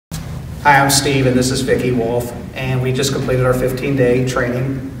Hi, I'm Steve, and this is Vicki Wolf, and we just completed our 15-day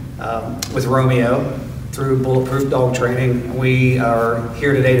training with Romeo through Bulletproof Dog Training. We are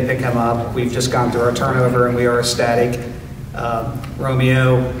here today to pick him up. We've just gone through our turnover, and we are ecstatic.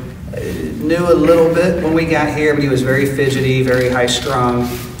 Romeo knew a little bit when we got here, but he was very fidgety, very high-strung.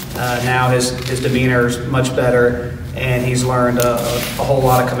 Now his demeanor is much better, and he's learned a whole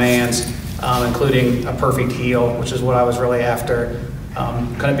lot of commands, including a perfect heel, which is what I was really after.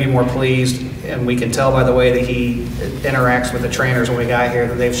 Couldn't be more pleased, and we can tell by the way that he interacts with the trainers when we got here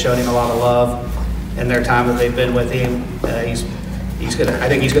that they've shown him a lot of love in their time that they've been with him. I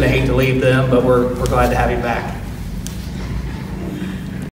think he's gonna hate to leave them, but we're glad to have him back.